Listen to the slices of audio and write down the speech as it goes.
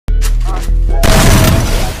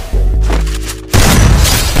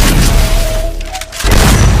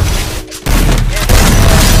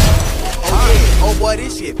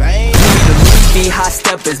hot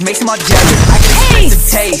steppers, makes them all jealous. I get expensive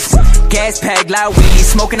taste. Gas pack, loud weed,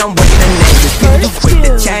 smoking, I'm waking the neighbors. People too quick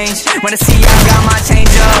to change. When I see I got my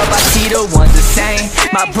change up, I see the ones the same.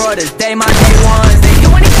 My brothers, they my day ones. They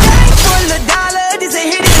do anything for a dollar. This a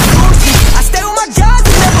hit in the Gucci. I stay with my guys,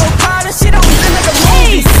 it's never a problem. Shit don't feel like a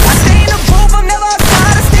movie. I stay in the booth, I'm never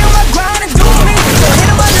outside. I stay on my grind and do me. So hit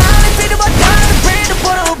on my line and feed on my dime and bread to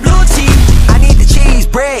put on blue cheese. I need the cheese,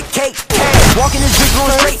 bread, cake, cash. Walking this bitch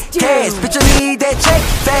going straight cash. Bitch, I need that check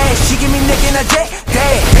fast. She give me nick in a jet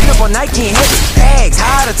tag. Picking up on Nike and heavy bags.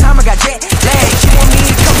 High the time I got jet lag. She want me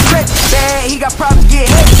to come stretch bad. He got problems, get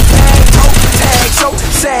head tag. Toe tag, so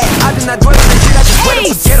sad. I do not dwell on that shit, I just wait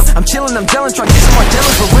up, forget him. I'm chilling, I'm dealing, trying to get some more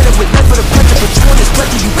jealous. But when it with left for the pressure, but you on this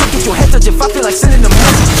pressure, you could get your head touch if I feel like sending them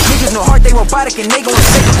message. Niggas no heart, they robotic and they gon'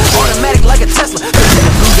 sick them. Automatic like a Tesla. Cause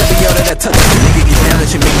the blues every yell that I touch. The nigga get down, that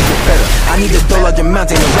should make me feel better. I need the dough, larger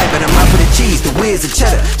mountain, the rap, and I'm out for the cheese, the whiz, the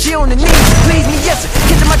cheddar. She on the knees, please me, yes sir.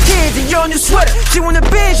 Get to my kids and you're on your sweater. She on the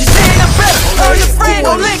bench, she saying I'm better. Her your friend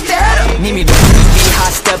gon' lick the header. Need me to be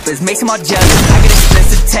hot steppers, makes them all jealous. I get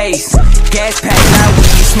expensive taste. Gas pack, loud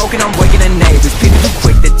weed, smoking, I'm waking the neighbors. People too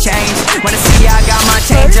quick to change. When I see I got my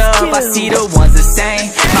change up, I see the ones the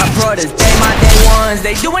same. My brothers, they my day ones.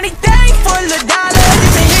 They do anything for a dollar.